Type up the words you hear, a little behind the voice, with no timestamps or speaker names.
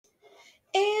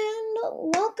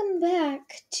Welcome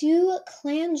back to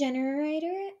Clan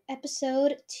Generator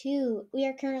episode 2. We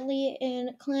are currently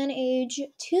in Clan Age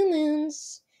 2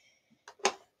 Moons,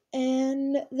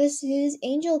 and this is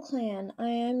AngelClan. I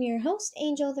am your host,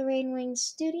 Angel the Rainwing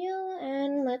Studio,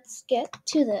 and let's get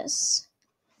to this.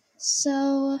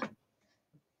 So,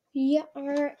 we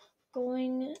are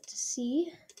going to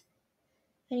see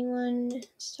anyone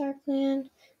Star Clan,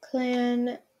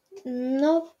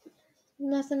 nope.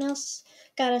 Nothing else.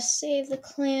 Gotta save the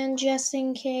clan just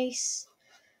in case.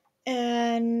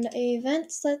 And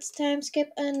events, let's time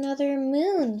skip another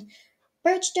moon.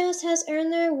 Birchdust has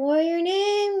earned their warrior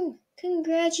name.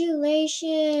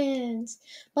 Congratulations.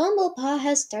 Bumblepaw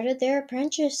has started their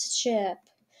apprenticeship.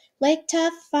 Lake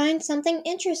Tuff finds something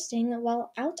interesting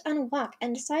while out on a walk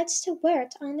and decides to wear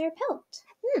it on their pelt.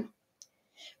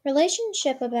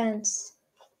 Relationship events.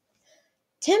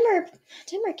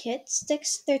 Timberkit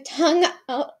sticks their tongue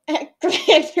out at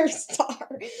Grander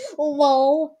Star.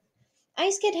 Lol.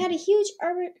 Ice Kid had a huge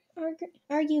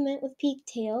argument with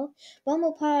Peaktail.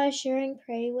 Bumblepaw is sharing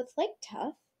prey with Lake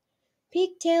Tuff.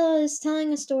 Peaktail is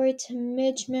telling a story to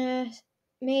Midge Mask.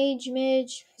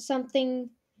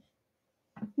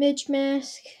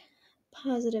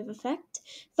 Positive effect.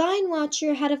 Vine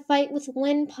Watcher had a fight with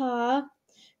Windpaw.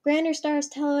 Grander Star is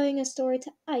telling a story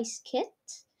to Ice Kit.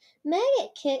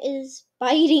 Maggot Kit is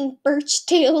biting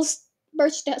Birchdust's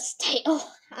tail.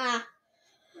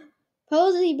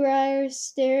 Posy Briar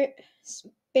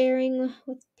sparring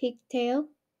with Pigtail.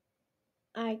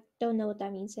 I don't know what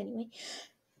that means anyway.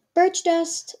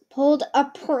 Birchdust pulled a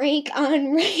prank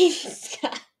on Rain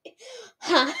Sky.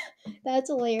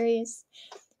 That's hilarious.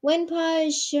 Windpaw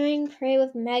is sharing prey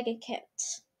with Maggot Kit.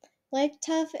 Lake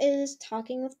Tuff is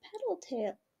talking with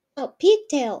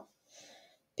Pigtail.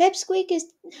 Pipsqueak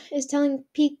is telling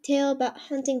Pigtail about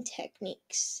hunting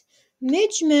techniques.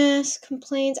 Midge Mask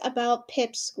complains about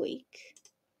Pipsqueak.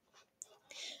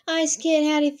 Ice Kid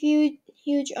had a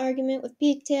huge argument with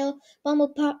Pigtail.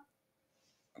 Bumblepaw.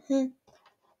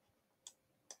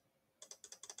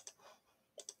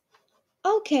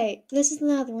 Okay, this is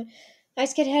another one.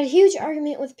 Ice Kid had a huge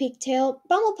argument with Pigtail.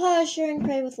 Bumblepaw is sharing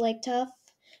prey with Lake Tuff.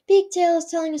 Pigtail is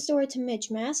telling a story to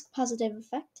Midge Mask. Positive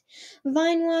effect.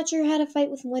 Vine Watcher had a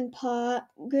fight with Windpaw.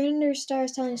 Grander Star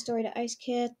is telling a story to Ice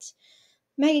Kid.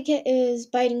 Maggot Kit is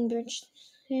biting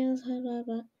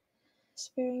Birchtail.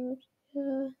 Sparing.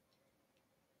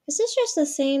 Is this just the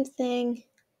same thing?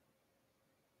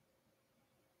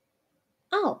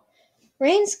 Oh,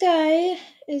 Rain Sky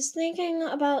is thinking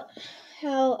about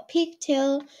how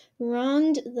Peaktail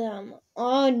wronged them.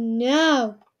 Oh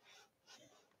no!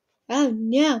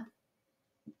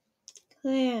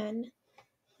 Clan.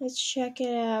 Let's check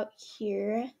it out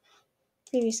here.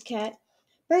 Previous cat.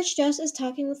 Birchdust is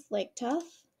talking with Lake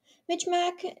Tuff. Midge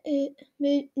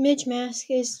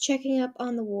Mask is checking up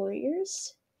on the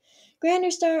Warriors. Grander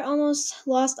Star almost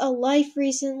lost a life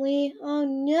recently. Oh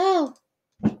no!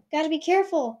 Gotta be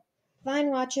careful.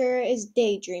 Vine Watcher is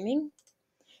daydreaming.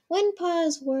 Windpaw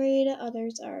is worried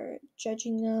others are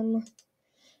judging them.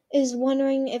 Is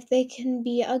wondering if they can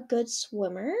be a good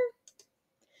swimmer.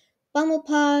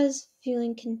 Bumblepaw is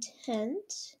feeling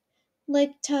content.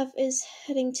 Lake Tuff is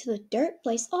heading to the dirt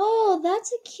place. Oh,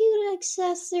 that's a cute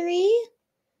accessory.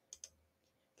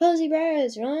 Posy Briar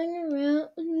is running around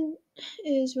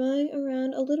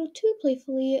a little too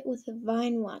playfully with a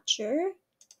Vine Watcher.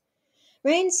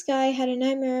 Rain Sky had a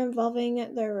nightmare involving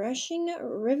the rushing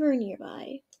river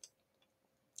nearby.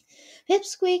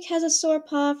 Pipsqueak has a sore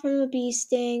paw from a bee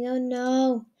sting. Oh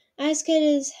no. Ice Kid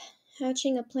is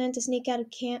hatching a plan to sneak out of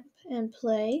camp and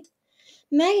play.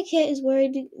 Maggot Kit is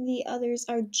worried the others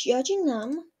are judging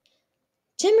them.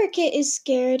 Timberkit is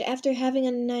scared after having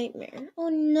a nightmare. Oh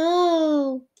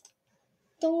no.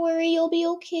 Don't worry, you'll be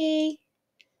okay.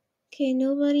 Okay,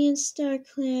 nobody in Star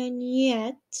Clan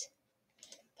yet.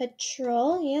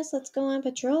 Patrol? Yes, let's go on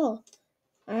patrol.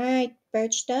 Alright,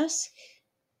 Birchdust.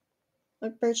 Or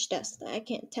Birchdust, I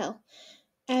can't tell.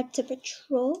 Add to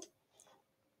patrol.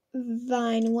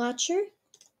 Vine Watcher.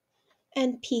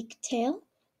 And Peaktail.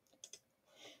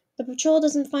 The patrol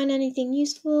doesn't find anything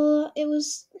useful. It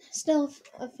was still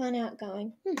a fun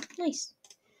outgoing. Nice.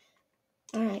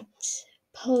 Alright.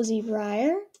 Posy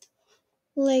Briar.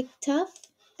 Lake Tuff.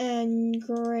 And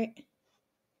Hold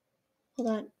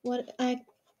on. I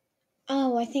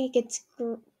think it's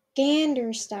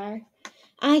Gander Star.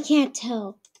 I can't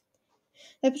tell.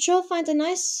 The patrol finds a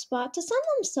nice spot to sun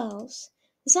themselves.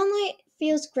 The sunlight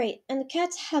feels great, and the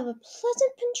cats have a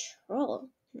pleasant patrol.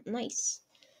 Nice.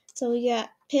 So we got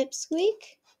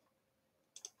Pipsqueak,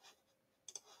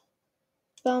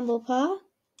 Bumblepaw,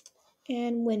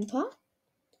 and Windpaw.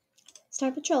 Let's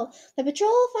Start patrol. The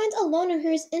patrol finds a loner who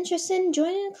is interested in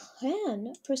joining a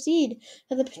clan. Proceed.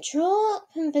 The patrol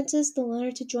convinces the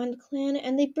loner to join the clan,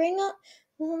 and they bring up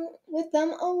with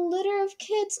them a litter of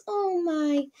kids. Oh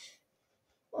my.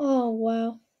 Oh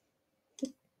wow.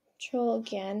 Patrol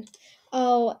again.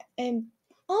 Oh,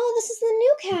 this is the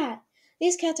new cat.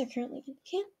 These cats are currently in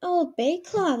camp. Oh,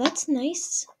 Bayclaw, that's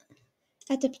nice.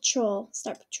 At the patrol.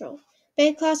 Start patrol.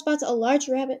 Bayclaw spots a large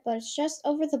rabbit, but it's just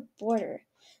over the border.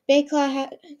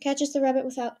 Bayclaw catches the rabbit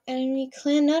without enemy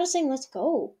clan noticing. Let's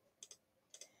go.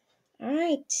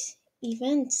 Alright.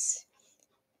 Events.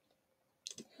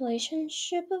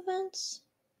 Relationship events.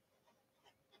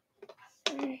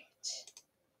 Alright.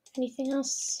 Anything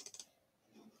else?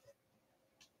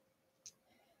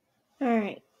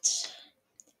 Alright.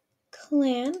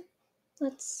 Clan.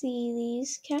 Let's see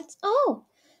these cats. Oh!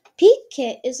 Peak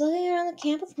Kit is looking around the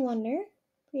camp with wonder.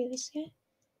 Previous cat.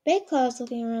 Bayclaw is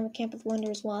looking around the camp with wonder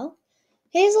as well.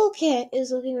 Hazel Kit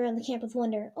is looking around the camp with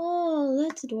wonder. Oh,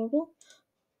 that's adorable.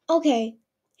 Okay,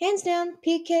 hands down,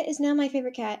 Peak Kit is now my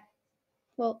favorite cat.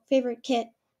 Well, favorite kit.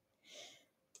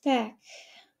 Back.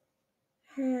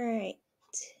 Alright.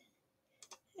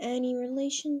 Any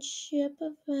relationship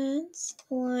events,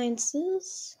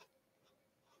 alliances,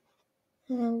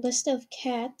 list of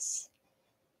cats.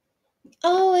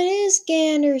 Oh, it is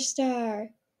Ganderstar.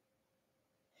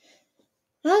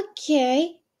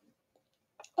 Okay,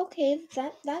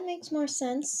 that makes more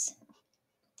sense.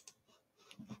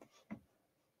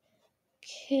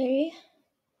 Okay.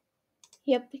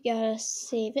 Yep, we gotta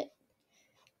save it.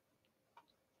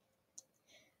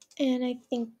 And I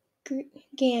think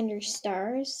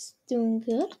Ganderstar's doing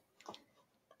good.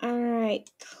 Alright,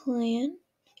 clan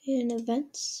and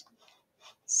events.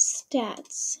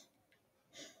 Stats.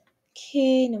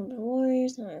 Okay, number of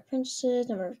warriors, number of princesses,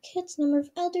 number of kids, number of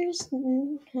elders,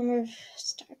 number of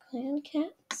Star Clan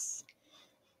cats.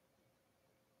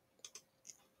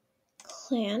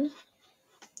 Clan.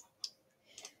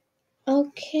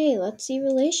 Okay, let's see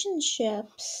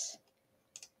relationships.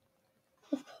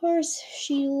 Of course,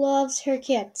 she loves her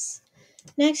kits.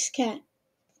 Next cat.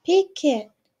 Pig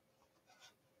Kit.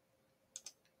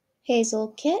 Hazel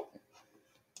Kit.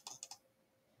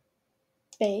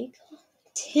 Big.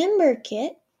 Timber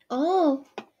Kit. Oh.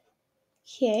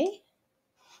 Okay.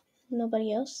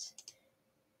 Nobody else.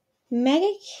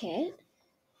 Mega Kit.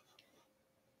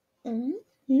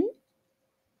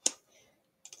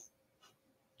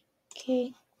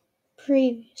 Okay.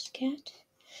 Previous cat.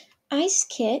 Ice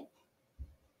Kit.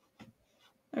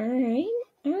 Alright.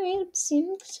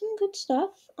 Seeing some good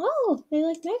stuff. Oh, they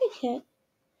like Mega Kit.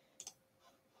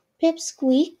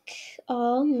 Pipsqueak.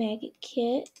 Oh, Mega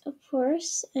Kit, of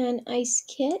course. And Ice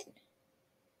Kit.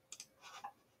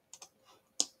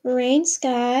 Rain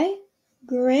Sky.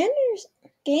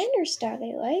 Ganderstar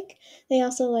they like. They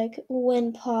also like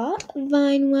Windpaw,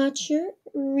 Vine Watcher,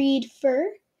 Reed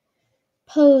Fur,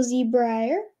 Posy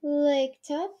Briar, Lake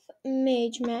Tough,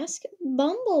 Mage Mask,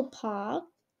 Bumblepaw,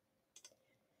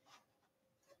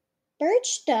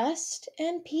 Birch Dust,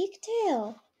 and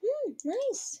Peaktail.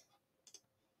 Nice.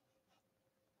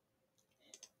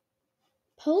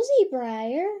 Posy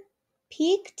Briar,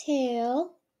 Peaktail,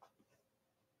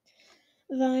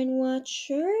 Vine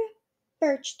Watcher,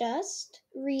 Birch Dust,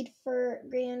 Reed Fur,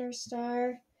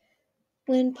 Ganderstar,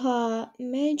 Windpaw,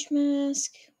 Mage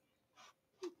Mask,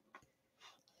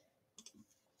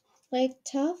 Lake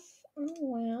Tough. Oh,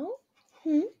 wow.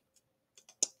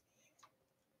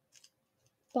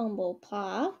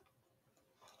 Bumblepaw.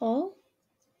 Oh.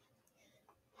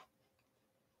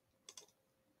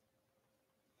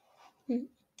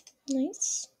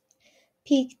 Nice.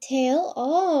 Peaktail.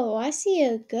 Oh, I see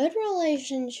a good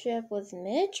relationship with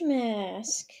Midge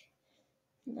Mask.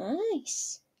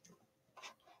 Nice.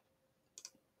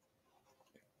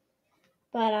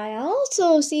 But I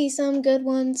also see some good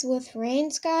ones with Rain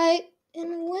Sky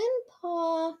and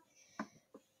Windpaw.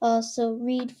 Also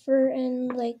Reed Fur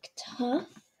and Lake Tough.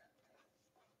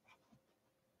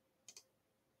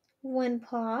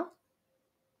 Windpaw.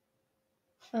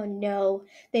 Oh no,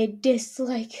 they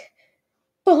dislike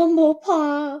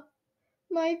Bumblepaw,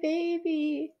 my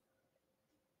baby.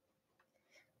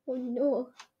 Oh no.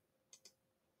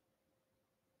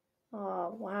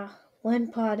 Oh wow,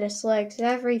 Windpaw dislikes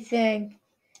everything.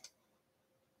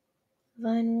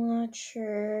 Vine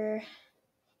Watcher.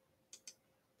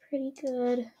 Pretty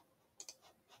good.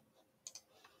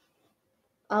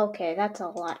 Okay, that's a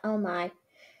lot. Oh my.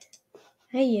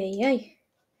 Hey.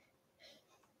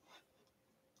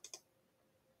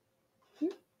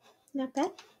 Not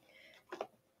bad.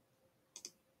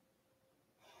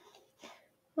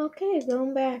 Okay,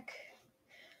 going back.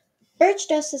 Birch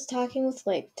Dust is talking with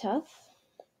Lake Tough.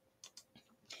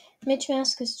 Mitch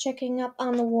Mask is checking up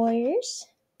on the Warriors.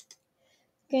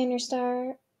 Gainer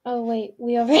Star. Oh, wait,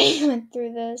 we already went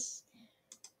through this.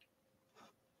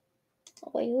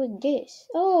 Oh, wait, who is this?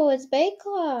 Oh, it's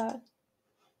Bayclaw.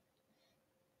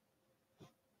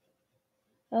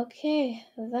 Okay,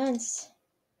 events.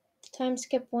 Time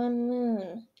skip 1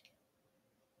 moon.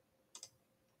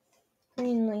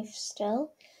 Greenleaf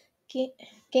still.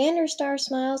 Gander Star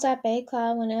smiles at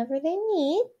Bayclaw whenever they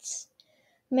meet.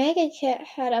 Mega Kit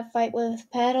had a fight with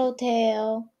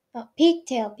Peaktail.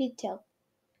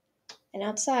 And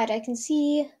outside I can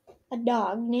see a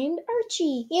dog named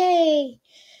Archie. Yay!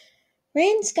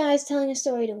 Rain Sky is telling a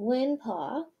story to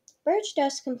Windpaw. Birch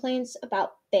Dust complains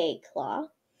about Bayclaw.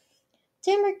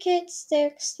 Timber Kit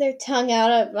sticks their tongue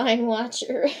out at Vine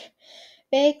Watcher.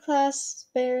 Bayclaw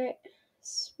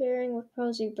sparring with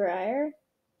Posy Briar.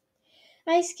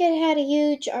 Ice Kit had a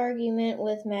huge argument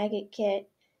with Maggot Kit.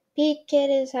 Pete Kit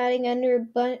is hiding under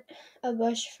a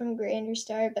bush from Grander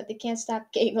Star, but they can't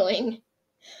stop giggling.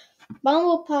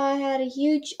 Bumblepaw had a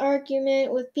huge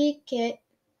argument with Pete Kit.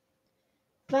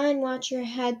 Vine Watcher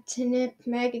had to nip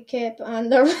Maggot Kit on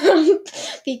the rump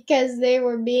because they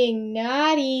were being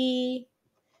naughty.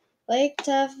 Lake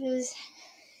Tuff is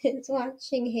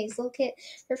watching Hazel Kit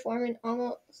perform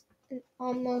an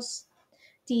almost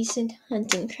decent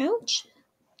hunting crouch.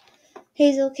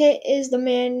 Hazel Kit is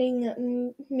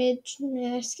demanding Midge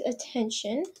Mask's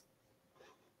attention.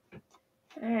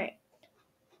 Alright.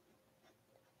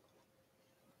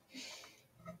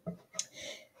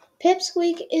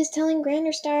 Pipsqueak is telling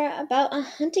Grander Star about a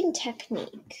hunting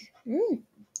technique.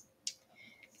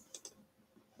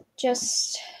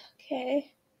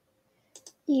 Okay.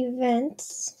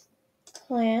 Events.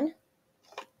 Clan.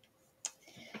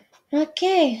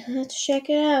 Okay, let's check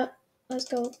it out. Let's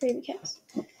go with Baby Cats.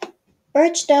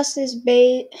 Birch Dust is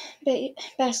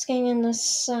basking in the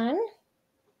sun.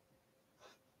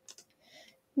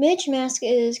 Midge Mask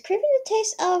is craving the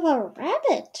taste of a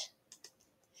rabbit.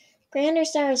 Grander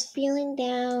Star is feeling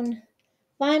down.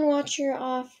 Vine Watcher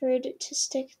offered to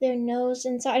stick their nose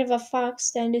inside of a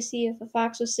fox den to see if a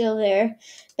fox was still there.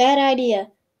 Bad idea.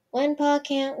 Windpaw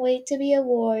can't wait to be a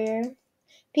warrior.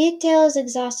 Pigtail is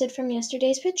exhausted from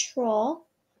yesterday's patrol.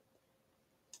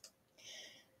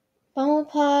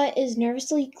 Bumblepaw is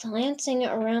nervously glancing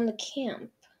around the camp.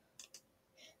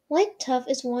 Lake Tuff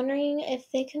is wondering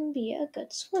if they can be a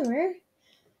good swimmer.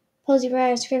 Posy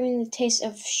Briar is craving the taste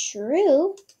of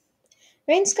shrew.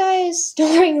 Rain Sky is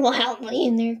snoring loudly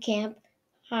in their camp.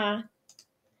 Ha.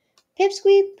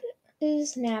 Pipsqueak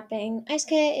is napping. Ice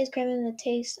Kit is craving the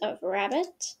taste of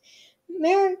rabbit.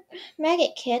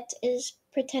 Maggot Kit is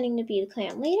pretending to be the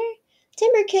clan leader.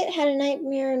 Timber Kit had a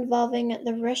nightmare involving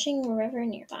the rushing river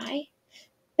nearby.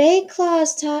 Bayclaw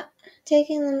is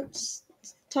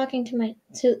talking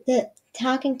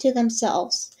to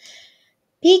themselves.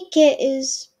 Pete Kit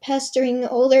is pestering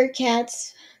older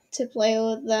cats to play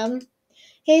with them.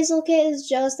 Hazel Kit is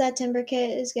jealous that Timber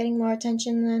Kit is getting more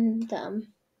attention than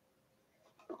them.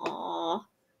 Aww.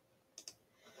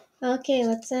 Okay,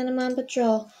 let's send him on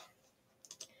patrol.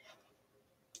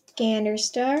 Gander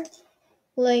Star,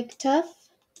 Lake Tuff,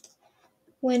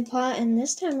 Windpaw, and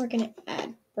this time we're going to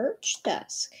add Birch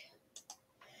Dusk.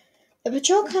 The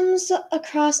patrol comes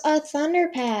across a thunder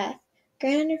path.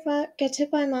 Gander gets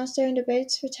hit by a monster and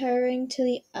debates retiring to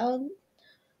the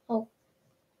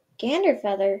Gander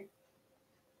Feather.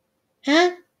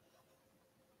 Huh?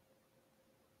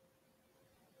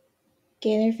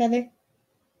 Gander Feather?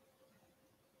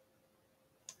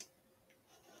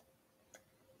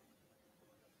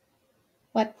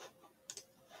 What?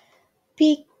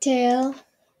 Pigtail,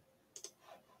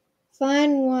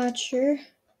 Vine Watcher,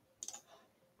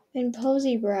 and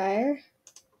Posy Briar.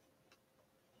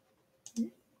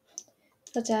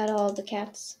 Let's add all the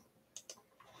cats.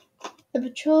 The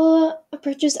patrol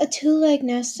approaches a two-leg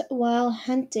nest while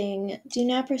hunting. Do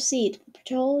not proceed. The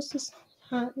patrol is to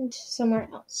hunt somewhere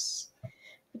else.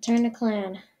 Return to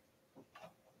clan.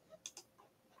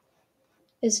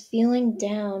 Is feeling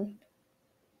down.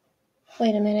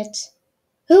 Wait a minute.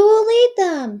 Who will lead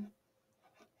them?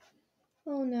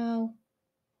 Oh no.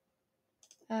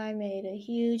 I made a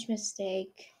huge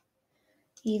mistake.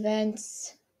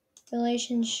 Events.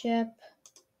 Relationship.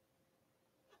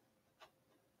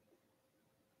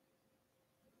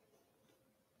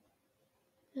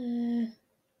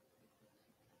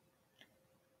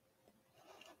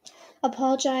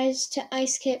 Apologize to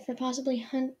Ice Kit for possibly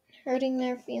hurting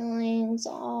their feelings.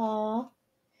 Aww.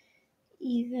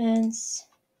 Events.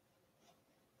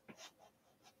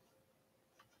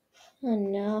 Oh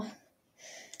no.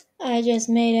 I just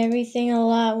made everything a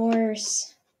lot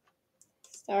worse.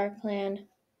 Star Clan.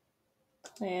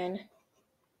 Clan.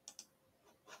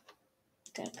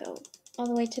 Gotta go all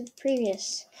the way to the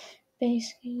previous.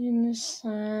 Basking in the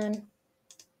sun.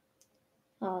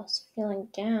 Oh, it's feeling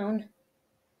down.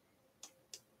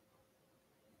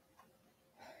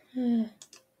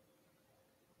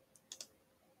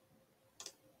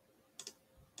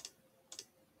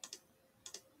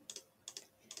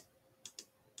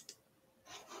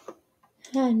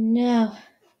 Oh no.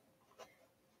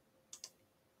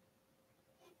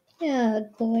 Oh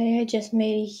boy, I just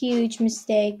made a huge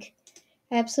mistake.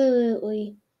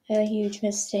 Absolutely a huge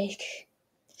mistake.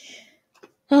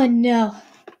 Oh no.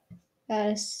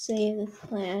 Gotta save the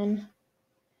clan.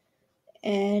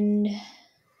 And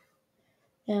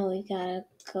now we gotta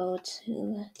go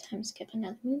to time skip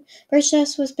another moon.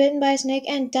 Birchess was bitten by a snake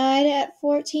and died at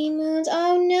 14 moons.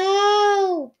 Oh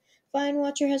no! Vine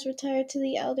Watcher has retired to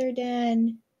the Elder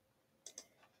Den.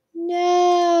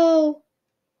 No!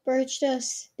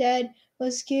 Birchess, dead,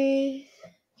 was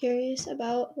curious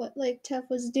about what Lake Tuff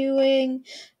was doing.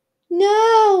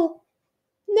 No!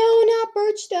 No, not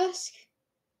Birch Dusk.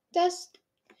 Dusk.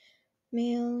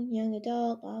 Male, young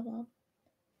adult, blah blah.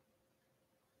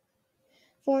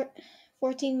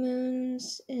 14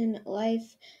 moons in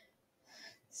life,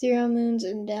 0 moons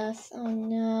in death. Oh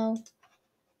no.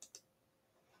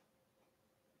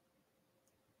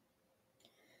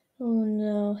 Oh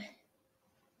no.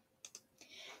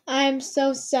 I'm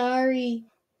so sorry.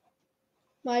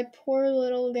 My poor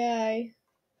little guy.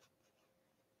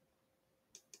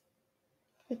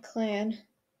 The clan.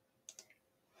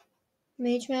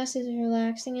 Mage Mask is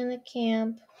relaxing in the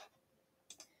camp.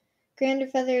 Grander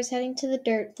Feather is heading to the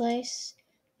dirt place.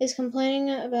 Is complaining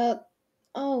about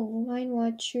Vine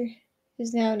Watcher,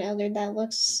 who's now an elder. That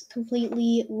looks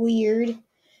completely weird.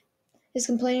 Is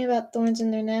complaining about thorns in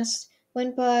their nest.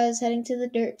 Windpaw is heading to the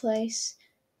dirt place.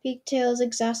 Peaktail is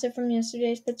exhausted from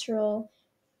yesterday's patrol.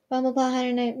 Bumblepaw had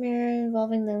a nightmare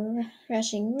involving the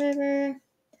rushing river.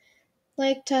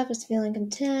 Lake Tuff is feeling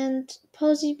content.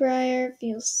 Poseybriar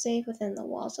feels safe within the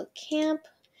walls of camp.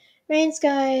 Rain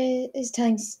Sky is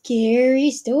telling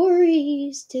scary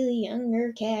stories to the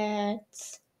younger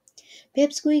cats.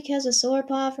 Pipsqueak has a sore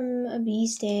paw from a bee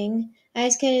sting.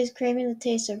 Ice Kit is craving the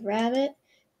taste of rabbit.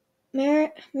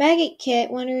 Maggot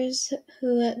Kit wonders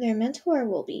who their mentor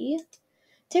will be.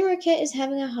 Timber Kit is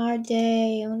having a hard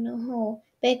day. Oh no.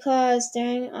 Bayclaw is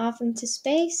staring off into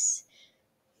space.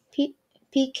 Peak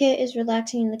Kit is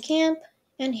relaxing in the camp.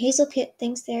 And Hazel Kit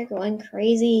thinks they're going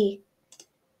crazy.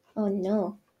 Oh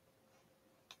no.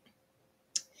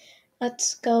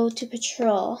 Let's go to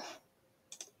patrol.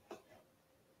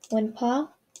 Windpaw,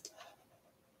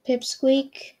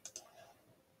 Pipsqueak,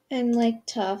 and Lake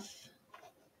Tuff.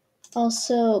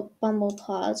 Also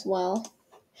Bumblepaw as well.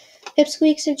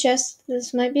 Pipsqueak suggests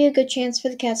this might be a good chance for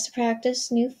the cats to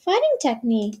practice new fighting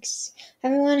techniques.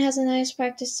 Everyone has a nice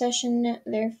practice session.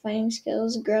 Their fighting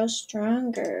skills grow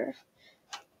stronger.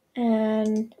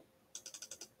 And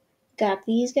got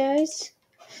these guys.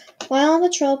 While on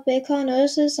patrol, Bayclaw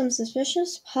notices some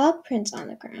suspicious paw prints on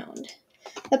the ground.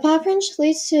 The paw print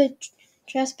leads to a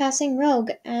trespassing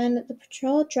rogue, and the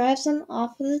patrol drives them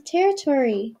off of the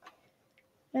territory.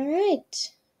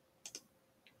 Alright.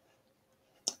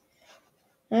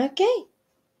 Okay.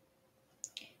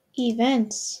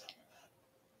 Events.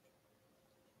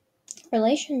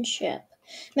 Relationship.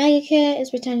 Maggot Kit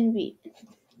is pretending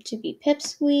to be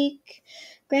Pipsqueak.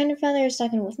 Grander Feather is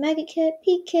talking with Maggot Kit.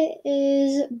 Peak Kit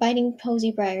is biting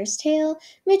Poseybriar's tail.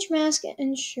 Mitch Mask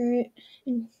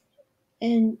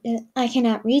and I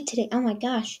cannot read today. Oh my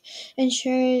gosh.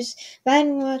 Ensures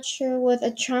Vine Watcher with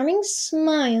a charming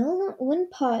smile.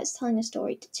 Windpaw is telling a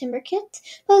story to Timberkit.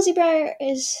 Poseybriar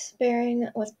is sparring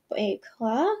with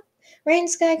Bayclaw. Rain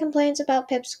Sky complains about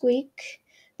Pipsqueak.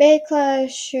 Bayclaw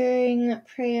is sharing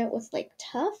prey with Lake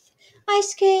Tuff.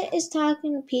 Ice Kit is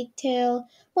talking to Peaktail.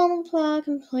 Bumblepaw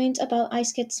complains about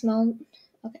Ice Kit's smell.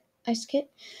 Okay, Ice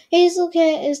Kit. Hazel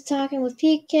Kit is talking with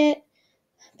Peak Kit.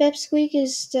 Pipsqueak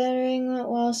is stuttering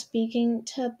while speaking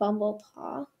to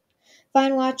Bumblepaw.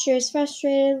 Vine Watcher is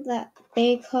frustrated that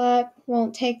Bayclaw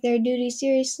won't take their duty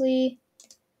seriously.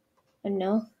 Oh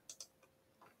no.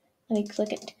 Let me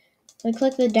click it. Let me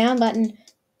click the down button.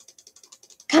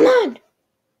 Come on!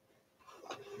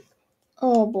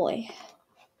 Oh boy.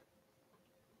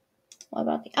 What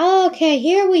about the... Okay,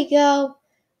 here we go.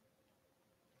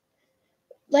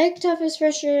 Lake Tuff is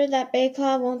frustrated that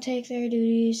Bayclaw won't take their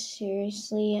duties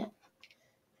seriously.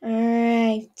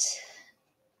 Alright.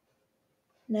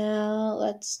 Now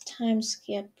let's time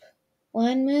skip.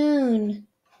 1 moon.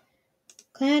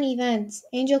 Clan events.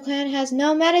 AngelClan has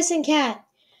no medicine cat.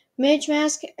 Midge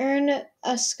Mask earned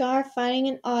a scar fighting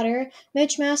an otter.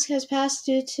 Midge Mask has passed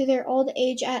due to their old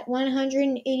age at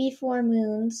 184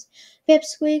 moons.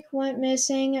 Pipsqueak went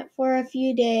missing for a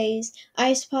few days.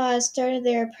 Ice Paw has started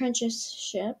their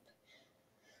apprenticeship.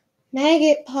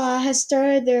 Maggot Paw has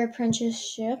started their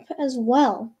apprenticeship as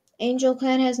well.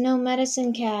 AngelClan has no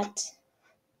medicine cat.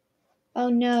 Oh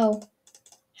no.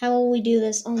 How will we do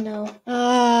this? Oh no.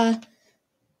 I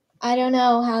don't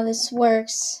know how this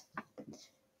works.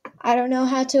 I don't know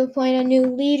how to appoint a new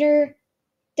leader,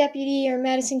 deputy, or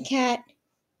medicine cat.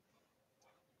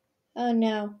 Oh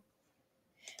no.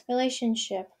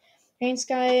 Relationship. Rain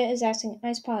Sky is asking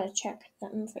Ice Paw to check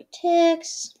them for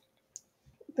ticks.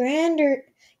 Gander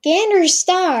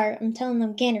Star, I'm telling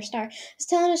them Gander Star, is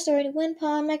telling a story to Wind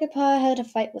Paw and Mega Paw had a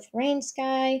fight with Rain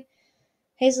Sky.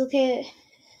 Hazel Kit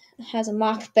has a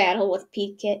mock battle with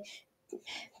Peak Kit.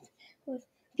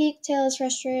 Peak Tail is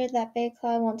frustrated that Big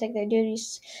Claw won't take their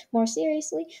duties more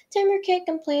seriously. Timber Kit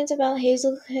complains about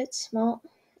Hazel Kit's small.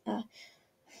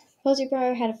 Posy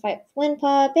Briar had a fight with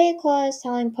Windpaw. Big Claw is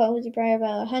telling Posy Briar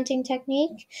about a hunting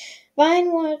technique.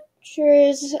 Vine Watcher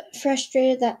is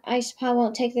frustrated that Ice Paw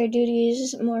won't take their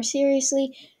duties more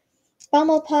seriously.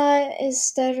 Bumblepaw is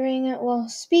stuttering while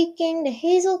speaking to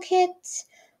Hazel Kit.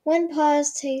 Windpaw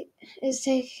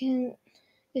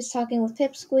is talking with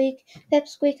Pipsqueak.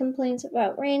 Pipsqueak complains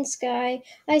about Rain Sky.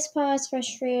 Ice Paw is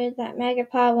frustrated that Maggot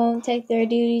Paw won't take their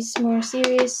duties more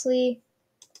seriously.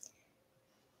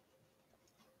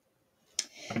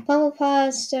 Bumblepaw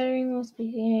is stuttering while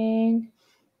speaking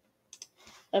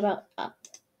about up.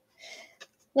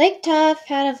 Lake Tough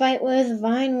had a fight with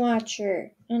Vine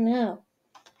Watcher. Oh no.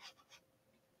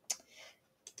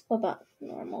 What about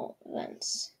normal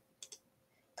events?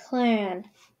 Clan.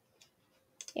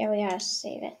 Yeah, we gotta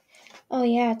save it. Oh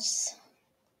yeah, it's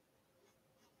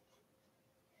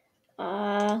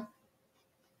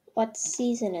what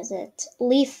season is it?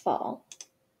 Leaf Fall.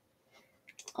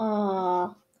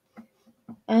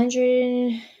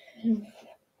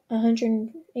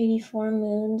 184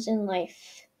 moons in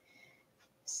life.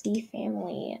 See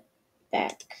family.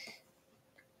 Back.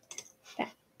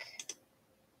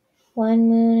 1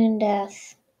 moon in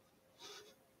death.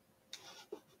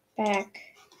 Back.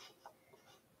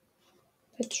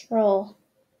 Patrol.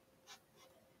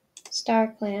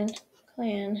 Star Clan.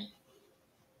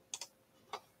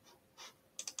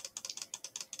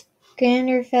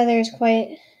 Gander Feather is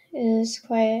quiet in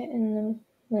the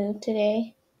mood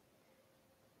today.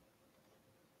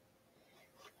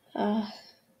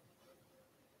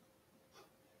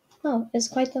 Is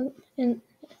quite in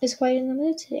the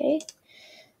mood today.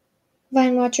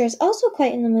 Vine Watcher is also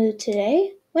quite in the mood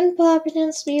today. Windpaw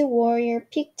pretends to be a warrior.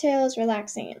 Peaktail is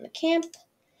relaxing in the camp.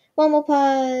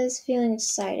 Bumblepaw is feeling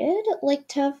excited. Lake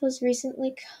Tough was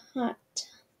recently caught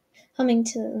humming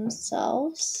to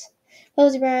themselves.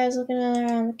 Posy Briar is looking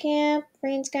around the camp.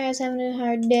 Rain Sky is having a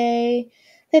hard day.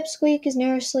 Pipsqueak is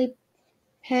nervously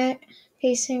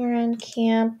pacing around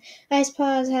camp. Ice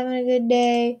Paw is having a good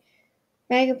day.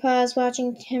 Maggot Paw is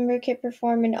watching Timber Kit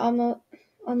perform an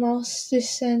almost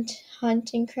decent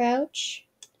hunting crouch.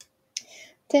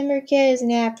 Timber Kit is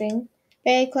napping.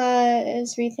 Big Claw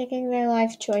is rethinking their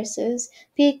life choices.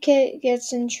 Peak Kit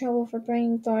gets in trouble for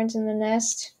bringing thorns in the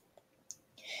nest.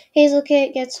 Hazel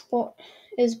Kit is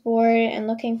bored and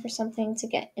looking for something to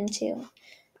get into.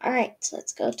 Alright, so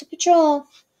let's go to patrol.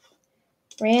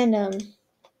 Random.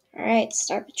 Alright,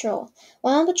 start patrol.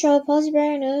 While on patrol, Posy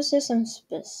Briar notices some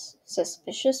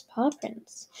suspicious paw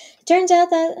prints. It turns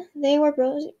out that they were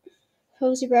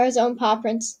Posy Briar's own paw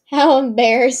prints. How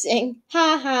embarrassing.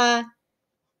 Ha ha.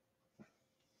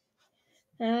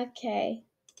 Okay,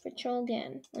 patrol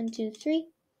again. 1, 2, 3.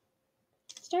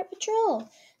 Start patrol.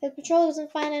 The patrol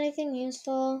doesn't find anything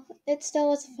useful. It still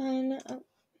was a fun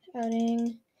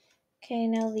outing. Okay,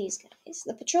 now these guys.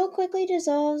 The patrol quickly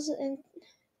dissolves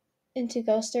into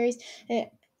ghost stories,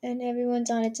 and everyone's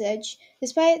on its edge.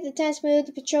 Despite the tense mood,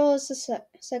 the patrol is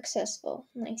successful.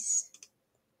 Nice.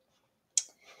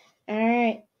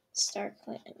 Alright, Star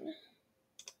Clan.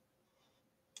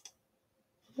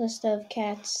 List of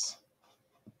cats.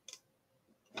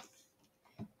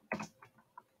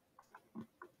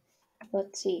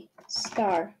 Let's see.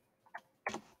 Star.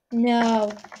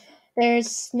 No.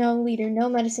 There's no leader, no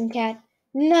medicine cat.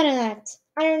 None of that.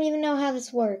 I don't even know how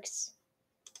this works.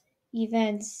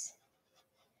 Events.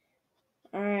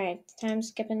 Alright, time to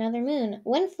skip another moon.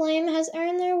 Windflame has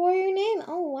earned their warrior name.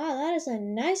 Oh wow, that is a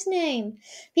nice name.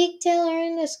 Peaktail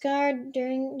earned a scar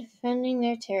during defending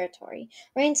their territory.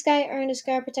 Rain Sky earned a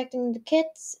scar protecting the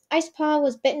kits. Ice Paw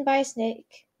was bitten by a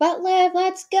snake. But live,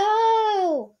 let's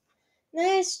go!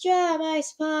 Nice job,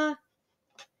 Ice Paw.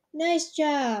 Nice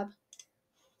job.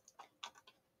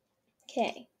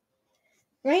 Okay.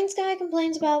 Rain Sky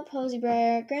complains about Posy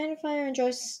Briar. Grandfire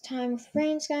enjoys time with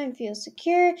Rain Sky and feels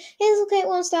secure. Hazel Kit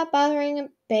won't stop bothering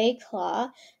Bay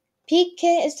Claw. Peak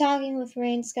Kit is talking with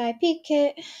Rain Sky. Peak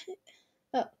Kit.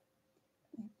 Oh,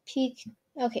 Peak.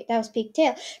 Okay, that was Peak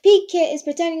Tail. Peak Kit is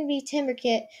pretending to be Timber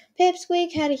Kit.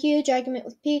 Pipsqueak had a huge argument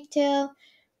with Peak Tail.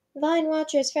 Vine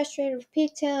Watcher is frustrated with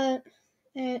Peak Tail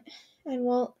and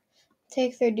won't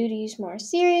take their duties more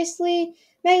seriously.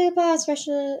 Megapaw is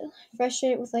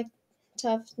frustrated with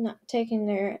Tough not taking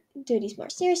their duties more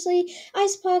seriously.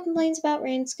 Icepaw complains about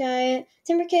Rain Sky.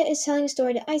 Timberkit is telling a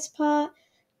story to Icepaw.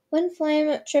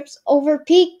 Windflame trips over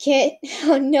Peak Kit.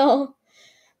 Oh no.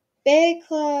 Big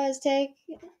Claw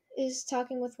is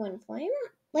talking with Windflame.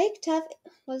 Lake Tough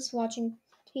was watching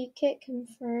Peak Kit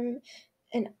confirm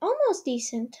an almost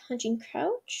decent hunching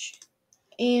crouch.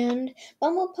 And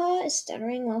Bumblepaw is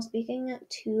stuttering while speaking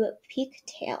to Peak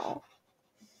Tail.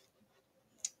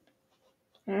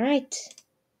 Alright.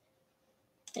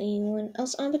 Anyone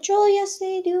else on patrol? Yes,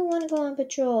 they do want to go on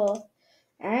patrol.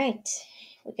 Alright.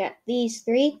 We got these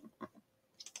three.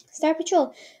 Start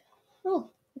patrol. Oh,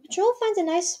 the patrol finds a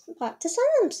nice spot to sun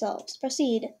themselves.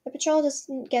 Proceed. The patrol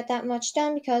doesn't get that much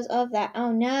done because of that.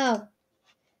 Oh no.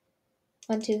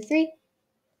 1, 2, 3.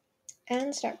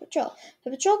 And start patrol.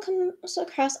 The patrol comes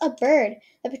across a bird.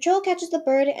 The patrol catches the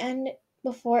bird and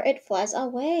before it flies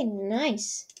away.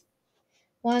 Nice.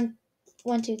 1,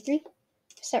 2, 3.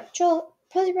 Start patrol.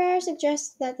 Posy Briar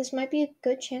suggests that this might be a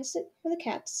good chance for the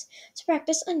cats to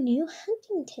practice a new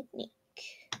hunting technique.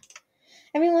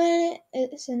 Everyone,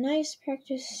 it's a nice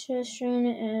practice session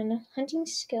and hunting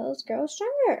skills grow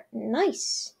stronger.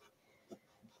 Nice.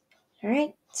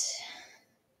 Alright.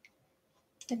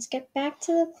 Let's get back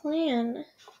to the plan.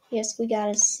 Yes, we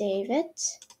gotta save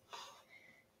it.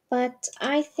 But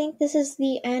I think this is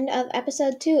the end of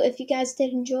episode 2. If you guys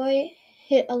did enjoy,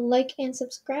 hit a like and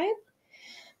subscribe.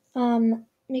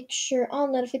 Make sure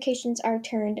all notifications are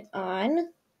turned on.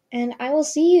 And I will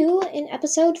see you in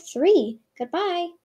episode 3. Goodbye.